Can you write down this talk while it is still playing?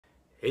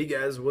Hey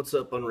guys, what's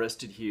up?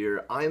 Unrested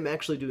here. I'm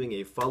actually doing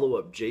a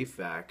follow-up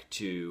JFAQ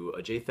to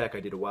a JFAQ I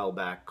did a while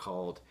back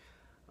called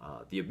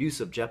The Abuse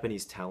of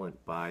Japanese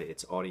Talent by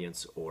Its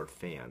Audience or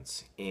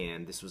Fans.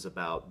 And this was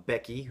about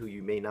Becky, who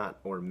you may not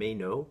or may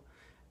know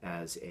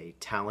as a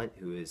talent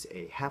who is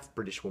a half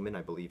British woman.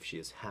 I believe she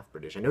is half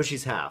British. I know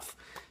she's half.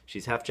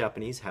 She's half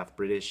Japanese, half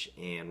British,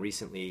 and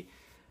recently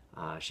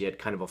she had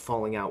kind of a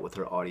falling out with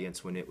her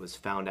audience when it was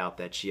found out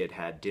that she had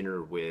had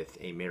dinner with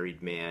a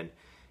married man.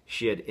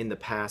 She had in the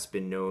past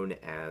been known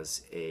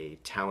as a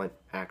talent,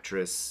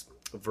 actress,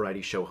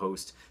 variety show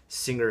host,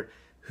 singer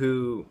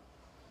who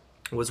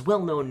was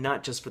well known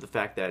not just for the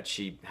fact that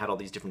she had all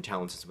these different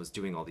talents and was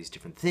doing all these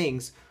different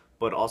things,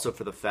 but also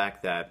for the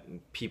fact that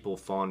people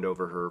fawned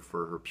over her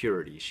for her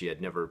purity. She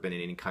had never been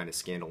in any kind of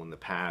scandal in the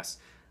past.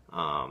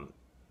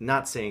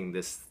 Not saying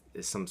this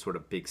is some sort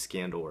of big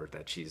scandal or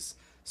that she's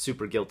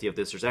super guilty of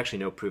this. There's actually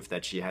no proof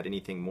that she had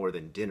anything more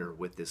than dinner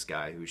with this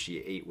guy who she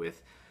ate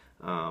with.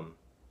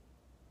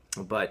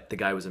 But the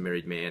guy was a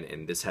married man,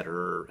 and this had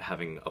her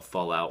having a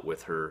fallout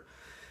with her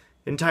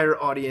entire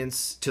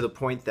audience to the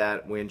point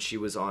that when she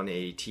was on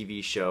a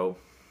TV show,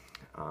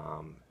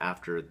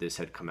 after this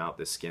had come out,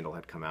 this scandal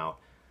had come out,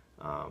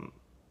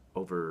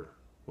 over,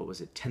 what was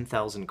it,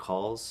 10,000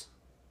 calls?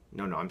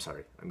 No, I'm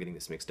sorry, I'm getting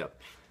this mixed up.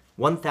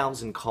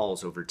 1,000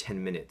 calls over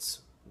 10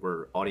 minutes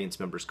were audience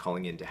members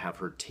calling in to have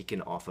her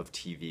taken off of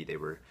TV. They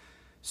were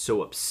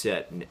so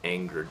upset and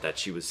angered that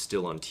she was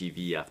still on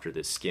TV after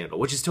this scandal,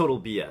 which is total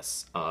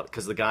BS,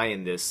 because the guy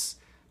in this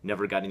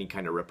never got any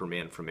kind of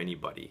reprimand from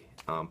anybody.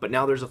 But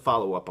now there's a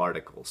follow-up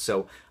article,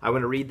 so I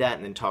want to read that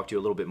and then talk to you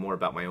a little bit more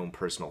about my own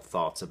personal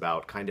thoughts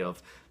about kind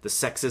of the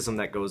sexism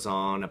that goes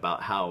on,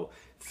 about how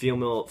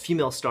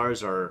female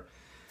stars are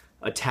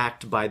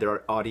attacked by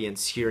their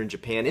audience here in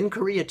Japan. In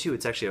Korea too,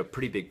 it's actually a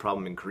pretty big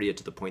problem in Korea,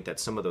 to the point that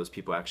some of those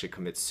people actually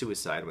commit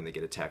suicide when they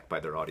get attacked by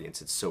their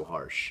audience. It's so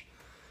harsh.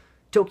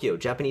 Tokyo,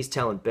 Japanese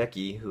talent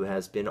Becky, who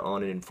has been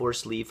on an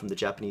enforced leave from the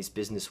Japanese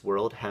business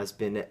world, has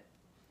been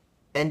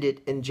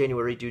ended in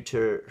January due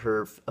to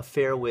her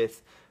affair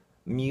with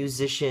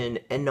musician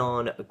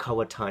Enon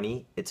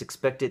Kawatani. It's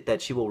expected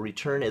that she will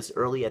return as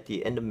early at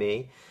the end of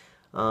May.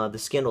 The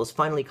scandal is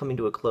finally coming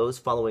to a close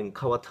following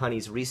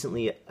Kawatani's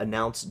recently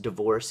announced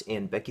divorce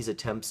and Becky's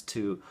attempts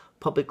to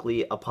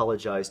publicly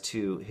apologize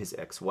to his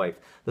ex-wife.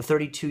 The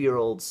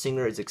 32-year-old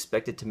singer is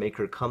expected to make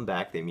her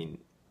comeback.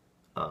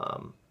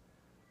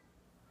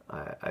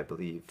 I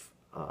believe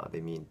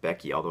they mean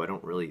Becky, although I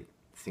don't really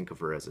think of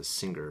her as a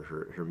singer.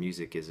 Her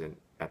music isn't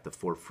at the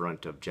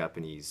forefront of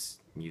Japanese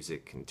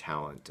music and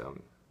talent.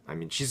 I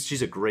mean,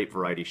 she's a great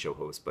variety show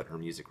host, but her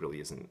music really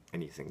isn't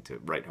anything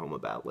to write home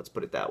about, let's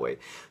put it that way.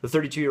 The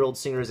 32-year-old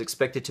singer is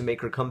expected to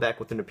make her comeback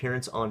with an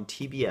appearance on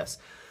TBS.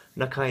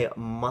 Nakai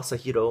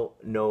Masahiro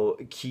no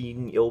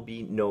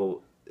Kinyobi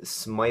no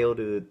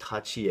Smayoru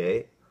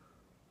Tachie.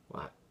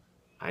 What?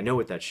 I know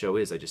what that show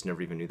is, I just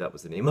never even knew that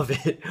was the name of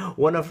it.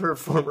 One of her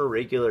former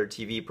regular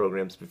TV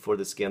programs before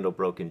the scandal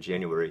broke in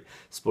January,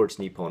 Sports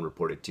Nippon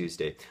reported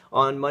Tuesday.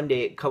 On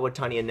Monday,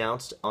 Kawatani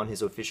announced on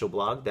his official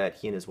blog that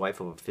he and his wife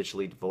have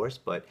officially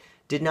divorced, but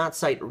did not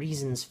cite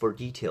reasons for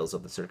details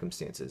of the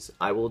circumstances.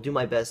 "I will do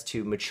my best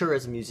to mature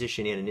as a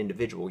musician and an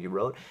individual," he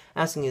wrote,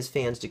 asking his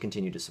fans to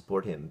continue to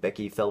support him.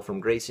 Becky fell from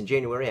grace in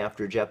January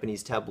after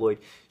Japanese tabloid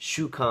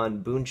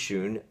Shukan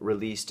Bunshun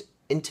released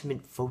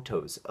intimate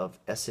photos of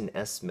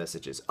SNS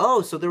messages.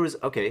 Oh, so there was,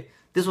 okay,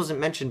 this wasn't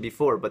mentioned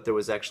before, but there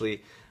was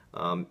actually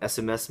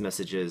SMS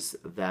messages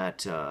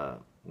that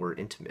were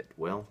intimate.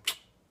 Well,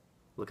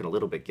 looking a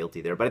little bit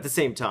guilty there, but at the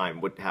same time,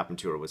 what happened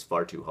to her was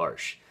far too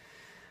harsh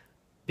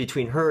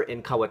between her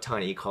and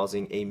Kawatani,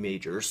 causing a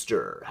major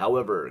stir.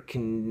 However,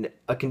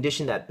 a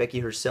condition that Becky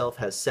herself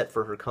has set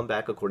for her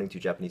comeback, according to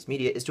Japanese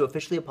media, is to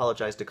officially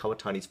apologize to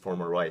Kawatani's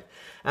former wife.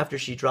 After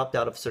she dropped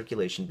out of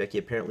circulation, Becky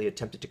apparently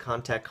attempted to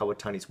contact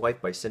Kawatani's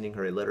wife by sending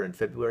her a letter in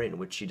February in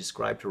which she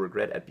described her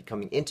regret at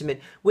becoming intimate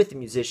with the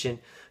musician,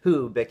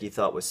 who Becky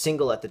thought was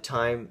single at the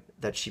time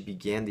that she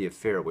began the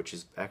affair, which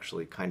is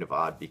actually kind of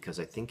odd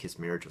because I think his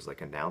marriage was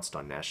like announced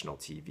on national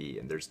TV,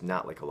 and there's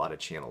not like a lot of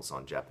channels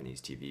on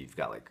Japanese TV. You've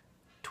got like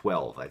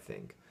 12, I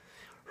think.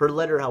 Her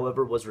letter,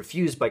 however, was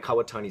refused by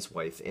Kawatani's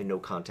wife, and no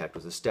contact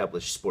was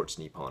established, Sports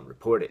Nippon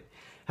reported.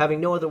 Having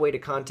no other way to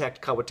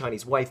contact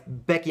Kawatani's wife,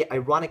 Becky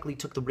ironically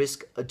took the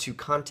risk to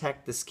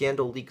contact the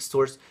scandal leak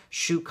source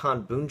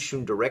Shukan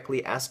Bunshun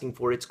directly, asking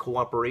for its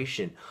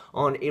cooperation.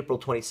 On April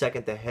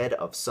 22nd, the head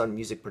of Sun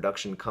Music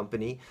Production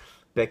Company,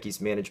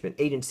 Becky's management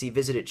agency,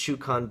 visited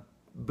Shukan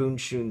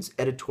Bunshun's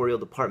editorial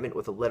department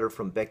with a letter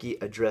from Becky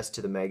addressed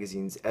to the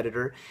magazine's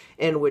editor,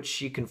 in which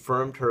she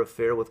confirmed her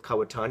affair with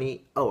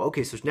Kawatani. Oh,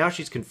 okay, so now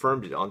she's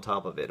confirmed it on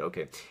top of it,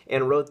 okay.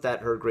 And wrote that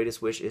her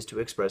greatest wish is to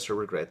express her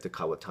regret to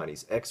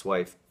Kawatani's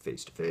ex-wife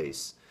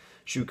face-to-face.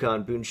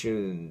 Shukan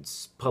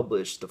Bunshun's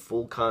published the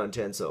full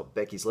contents of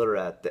Becky's letter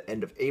at the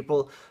end of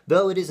April,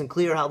 though it isn't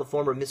clear how the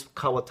former Miss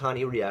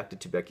Kawatani reacted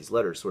to Becky's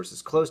letter.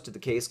 Sources close to the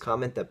case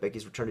comment that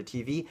Becky's return to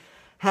TV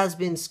has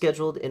been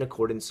scheduled in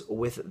accordance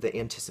with the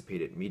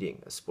anticipated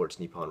meeting, as Sports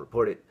Nippon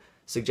reported.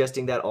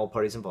 suggesting that all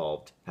parties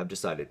involved have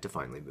decided to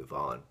finally move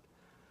on.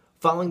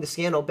 Following the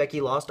scandal, Becky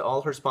lost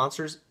all her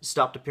sponsors,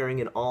 stopped appearing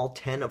in all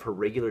 10 of her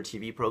regular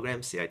TV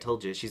programs. See, I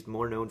told you, she's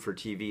more known for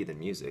TV than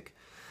music.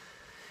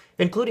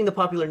 Including the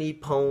popular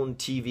Nippon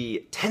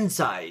TV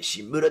Tensai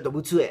Shimura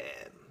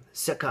Dobutsuen,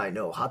 Sekai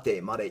no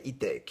Hate Made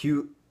Ite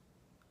Kyu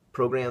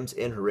programs,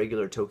 and her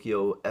regular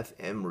Tokyo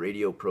FM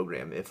radio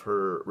program. If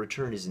her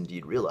return is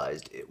indeed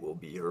realized, it will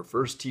be her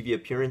first TV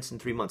appearance in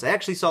 3 months. I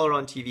actually saw her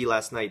on TV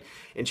last night,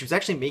 and she was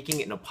actually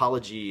making an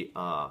apology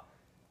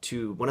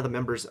to one of the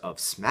members of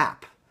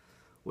SMAP,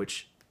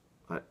 which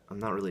I'm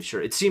not really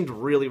sure. It seemed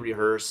really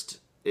rehearsed.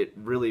 It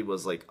really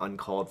was like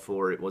uncalled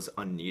for. It was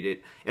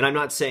unneeded. And I'm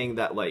not saying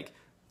that like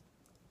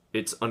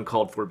it's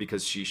uncalled for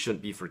because she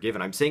shouldn't be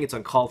forgiven. I'm saying it's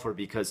uncalled for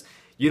because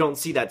you don't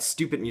see that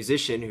stupid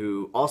musician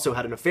who also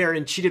had an affair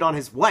and cheated on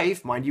his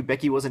wife. Mind you,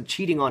 Becky wasn't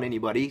cheating on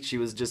anybody. She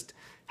was just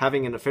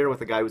having an affair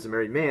with a guy who was a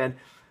married man.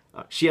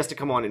 She has to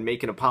come on and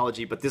make an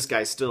apology, but this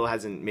guy still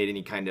hasn't made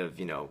any kind of,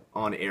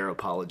 on-air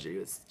apology.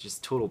 It's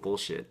just total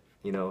bullshit.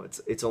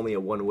 It's only a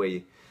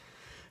one-way.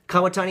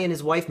 Kawatani and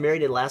his wife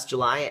married in last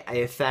July,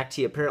 a fact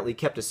he apparently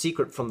kept a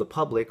secret from the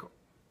public.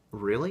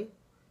 Really?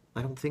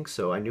 I don't think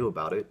so. I knew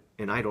about it.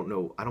 And I don't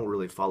know. I don't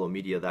really follow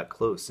media that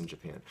close in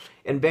Japan.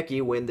 And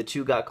Becky, when the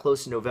two got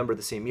close in November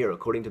the same year,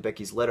 according to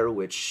Becky's letter,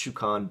 which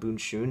Shukan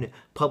Bunshun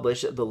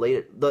published,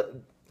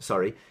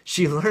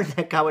 she learned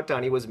that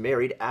Kawatani was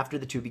married after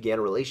the two began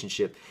a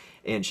relationship,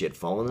 and she had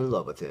fallen in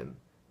love with him.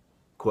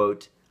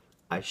 Quote,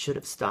 "I should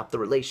have stopped the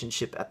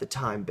relationship at the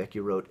time,"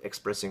 Becky wrote,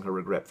 expressing her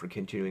regret for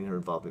continuing her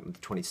involvement with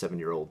the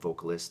 27-year-old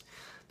vocalist.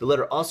 The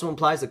letter also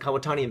implies that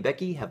Kawatani and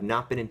Becky have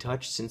not been in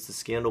touch since the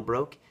scandal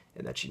broke,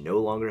 and that she no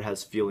longer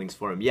has feelings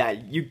for him. Yeah,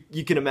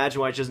 you can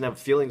imagine why she doesn't have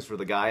feelings for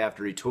the guy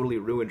after he totally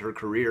ruined her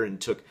career and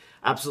took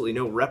absolutely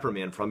no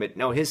reprimand from it.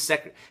 No, his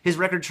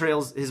record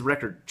sales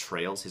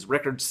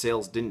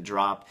didn't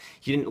drop.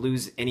 He didn't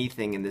lose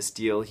anything in this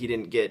deal. He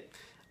didn't get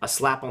a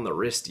slap on the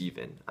wrist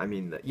even. I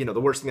mean,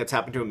 the worst thing that's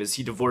happened to him is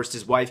he divorced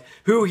his wife,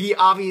 who he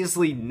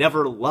obviously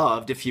never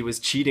loved if he was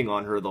cheating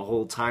on her the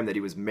whole time that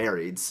he was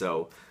married.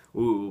 So,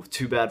 ooh,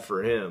 too bad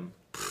for him.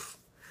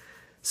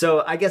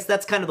 So I guess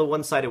that's kind of the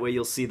one-sided way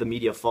you'll see the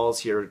media falls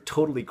here,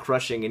 totally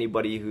crushing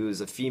anybody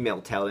who's a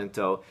female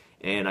talento,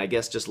 and I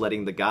guess just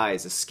letting the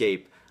guys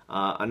escape.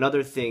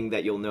 Another thing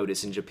that you'll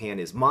notice in Japan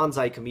is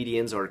manzai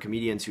comedians, or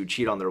comedians who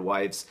cheat on their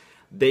wives.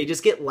 They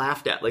just get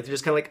laughed at. Like, they're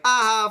just kind of like,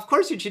 of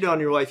course you cheated on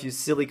your wife, you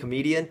silly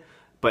comedian.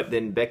 But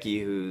then Becky,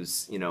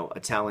 who's,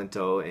 a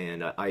talento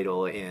and an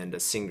idol and a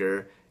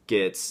singer,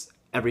 gets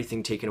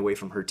everything taken away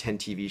from her 10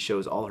 TV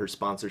shows, all her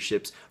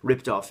sponsorships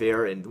ripped off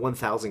air, and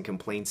 1,000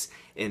 complaints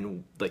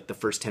in like the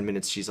first 10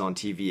 minutes she's on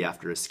TV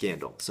after a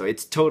scandal. So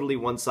it's totally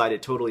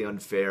one-sided, totally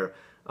unfair.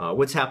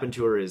 What's happened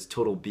to her is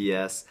total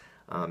BS.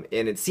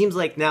 And it seems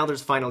like now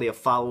there's finally a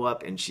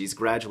follow-up, and she's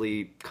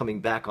gradually coming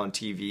back on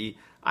TV.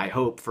 I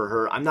hope for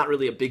her. I'm not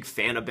really a big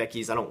fan of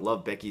Becky's. I don't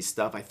love Becky's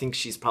stuff. I think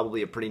she's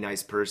probably a pretty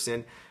nice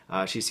person.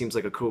 She seems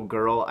like a cool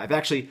girl. I've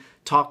actually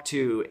talked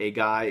to a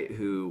guy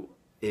who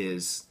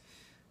is...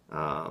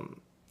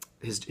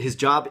 his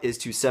job is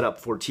to set up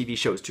for TV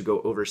shows to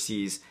go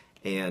overseas,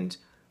 and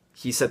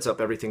he sets up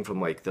everything from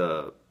like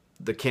the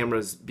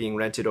cameras being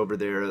rented over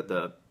there,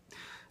 the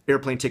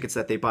airplane tickets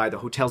that they buy, the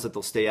hotels that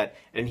they'll stay at,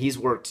 and he's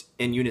worked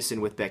in unison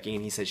with Becky,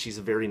 and he says she's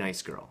a very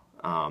nice girl,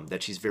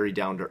 that she's very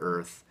down to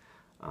earth,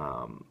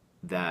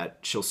 that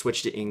she'll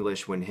switch to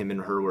English when him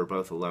and her were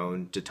both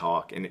alone to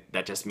talk, and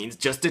that just means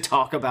just to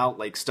talk about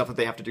like stuff that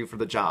they have to do for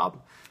the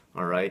job.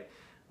 All right.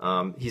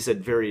 He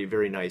said very,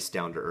 very nice,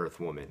 down to earth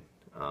woman.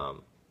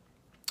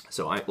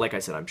 So like I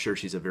said, I'm sure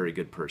she's a very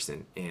good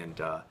person,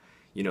 and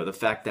the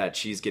fact that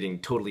she's getting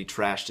totally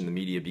trashed in the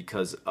media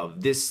because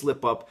of this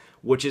slip up,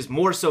 which is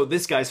more so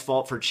this guy's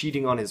fault for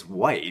cheating on his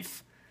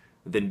wife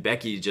than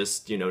Becky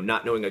just,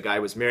 not knowing a guy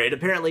was married.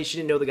 Apparently she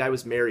didn't know the guy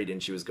was married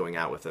and she was going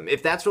out with him.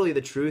 If that's really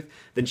the truth,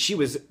 then she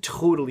was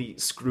totally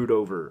screwed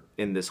over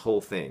in this whole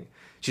thing.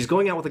 She's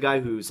going out with a guy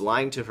who's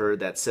lying to her,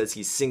 that says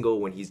he's single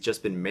when he's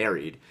just been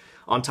married.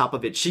 On top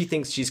of it, she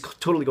thinks she's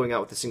totally going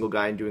out with a single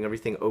guy and doing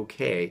everything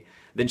okay.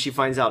 Then she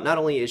finds out not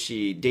only is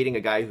she dating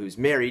a guy who's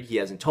married, he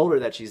hasn't told her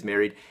that she's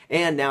married,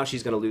 and now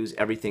she's going to lose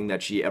everything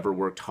that she ever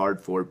worked hard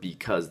for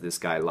because this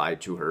guy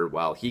lied to her,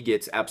 while he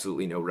gets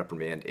absolutely no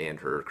reprimand and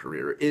her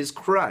career is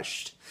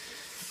crushed.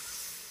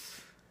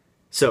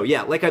 So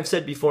yeah, like I've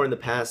said before in the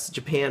past,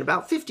 Japan,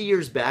 about 50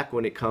 years back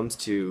when it comes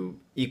to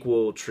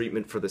equal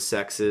treatment for the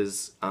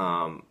sexes,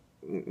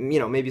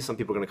 maybe some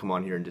people are going to come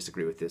on here and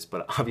disagree with this,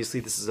 but obviously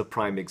this is a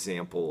prime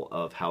example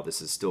of how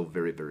this is still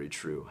very, very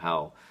true,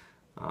 how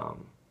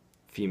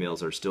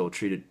females are still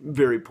treated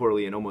very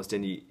poorly in almost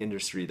any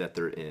industry that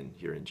they're in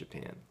here in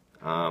Japan.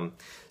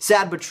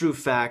 Sad but true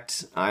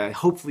fact,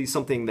 hopefully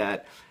something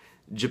that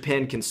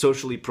Japan can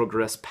socially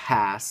progress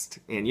past.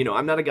 And,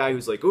 I'm not a guy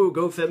who's like, oh,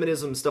 go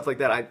feminism, stuff like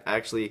that. I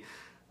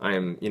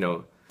am,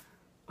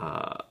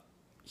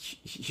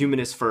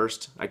 humanist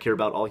first. I care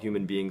about all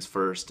human beings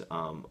first.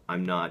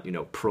 I'm not,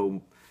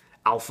 pro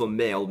alpha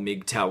male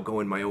MGTOW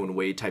going my own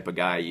way type of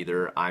guy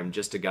either. I'm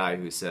just a guy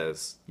who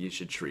says you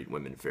should treat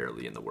women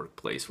fairly in the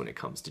workplace when it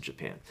comes to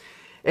Japan.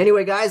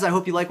 Anyway, guys, I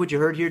hope you like what you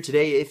heard here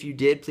today. If you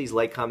did, please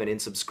like, comment,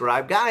 and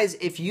subscribe. Guys,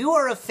 if you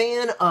are a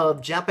fan of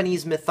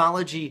Japanese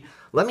mythology,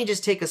 let me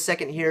just take a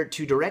second here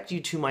to direct you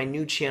to my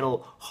new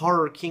channel,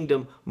 Horror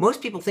Kingdom.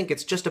 Most people think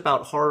it's just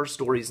about horror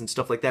stories and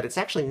stuff like that. It's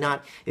actually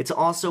not. It's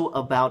also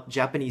about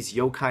Japanese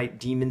yokai,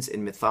 demons,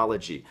 and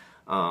mythology.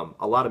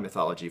 A lot of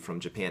mythology from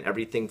Japan.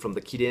 Everything from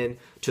the Kirin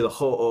to the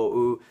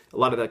Ho-Oh-U, a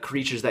lot of the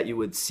creatures that you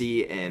would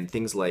see, and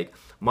things like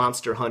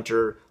Monster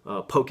Hunter,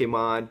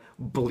 Pokemon,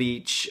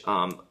 Bleach,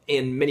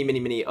 and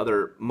many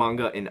other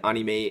manga and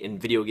anime and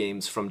video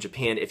games from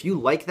Japan. If you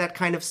like that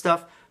kind of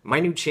stuff, my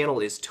new channel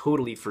is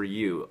totally for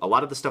you. A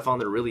lot of the stuff on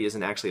there really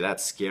isn't actually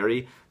that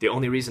scary. The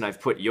only reason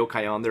I've put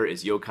yokai on there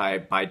is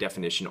yokai by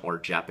definition are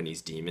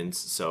Japanese demons.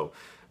 So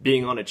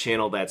being on a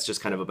channel that's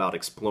just kind of about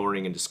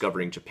exploring and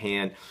discovering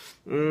Japan,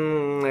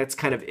 it's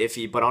kind of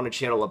iffy, but on a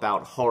channel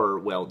about horror,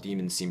 well,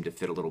 demons seem to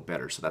fit a little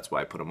better, so that's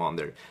why I put them on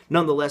there.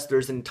 Nonetheless,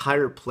 there's an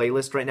entire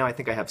playlist right now. I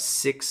think I have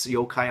 6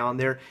 yokai on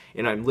there,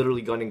 and I'm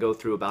literally going to go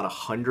through about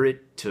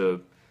 100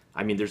 to...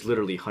 I mean, there's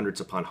literally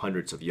hundreds upon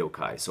hundreds of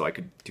yokai, so I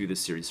could do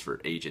this series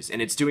for ages.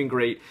 And it's doing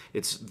great.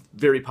 It's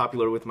very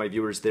popular with my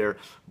viewers there,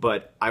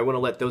 but I want to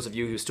let those of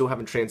you who still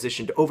haven't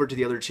transitioned over to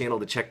the other channel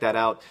to check that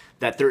out,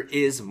 that there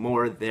is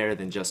more there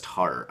than just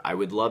horror. I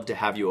would love to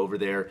have you over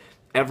there.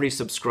 Every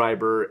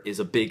subscriber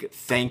is a big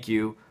thank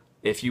you.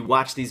 If you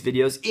watch these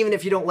videos, even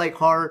if you don't like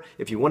horror,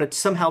 if you want to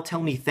somehow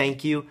tell me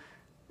thank you,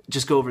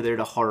 just go over there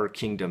to Horror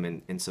Kingdom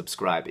and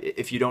subscribe.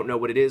 If you don't know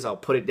what it is, I'll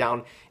put it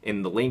down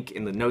in the link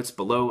in the notes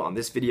below on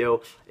this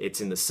video.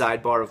 It's in the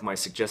sidebar of my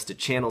suggested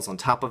channels on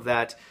top of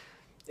that.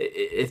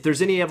 If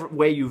there's any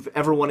way you've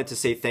ever wanted to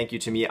say thank you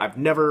to me, I've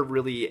never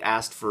really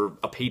asked for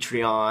a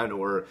Patreon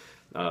or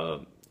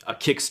a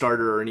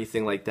Kickstarter or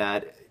anything like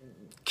that.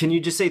 Can you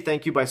just say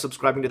thank you by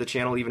subscribing to the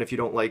channel even if you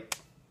don't like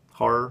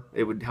horror?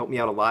 It would help me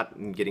out a lot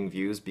in getting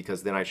views,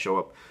 because then I show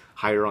up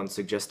higher on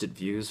suggested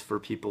views for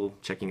people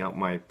checking out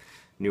my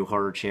new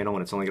horror channel,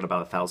 and it's only got about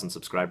 1,000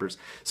 subscribers.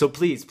 So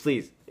please,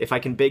 if I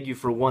can beg you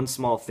for one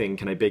small thing,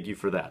 can I beg you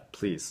for that,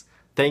 please?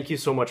 Thank you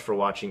so much for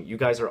watching. You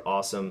guys are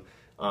awesome.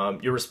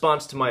 Your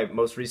response to my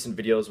most recent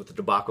videos with the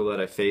debacle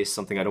that I faced,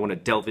 something I don't want to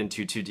delve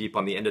into too deep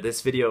on the end of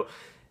this video,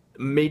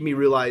 made me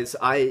realize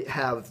I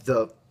have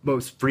the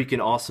most freaking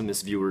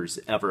awesomest viewers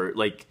ever.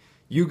 Like,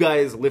 you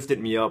guys lifted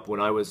me up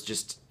when I was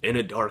just in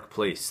a dark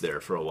place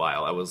there for a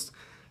while. I was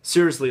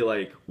seriously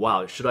like,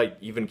 wow, should I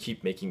even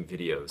keep making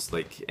videos?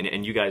 Like,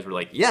 and you guys were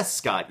like, yes,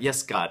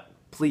 Scott,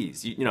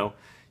 please. You know,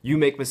 you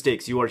make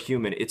mistakes. You are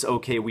human. It's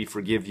okay. We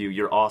forgive you.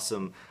 You're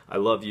awesome. I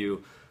love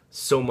you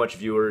so much,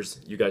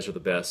 viewers. You guys are the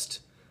best.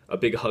 A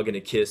big hug and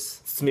a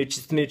kiss.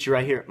 Smooch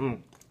right here.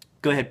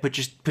 Go ahead.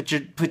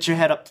 Put your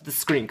head up to the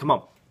screen. Come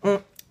on.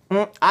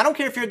 I don't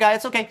care if you're a guy.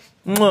 It's okay.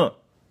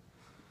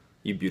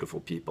 You beautiful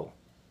people.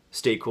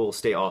 Stay cool.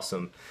 Stay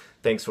awesome.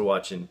 Thanks for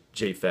watching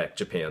JFAQ,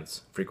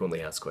 Japan's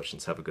Frequently Asked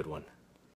Questions. Have a good one.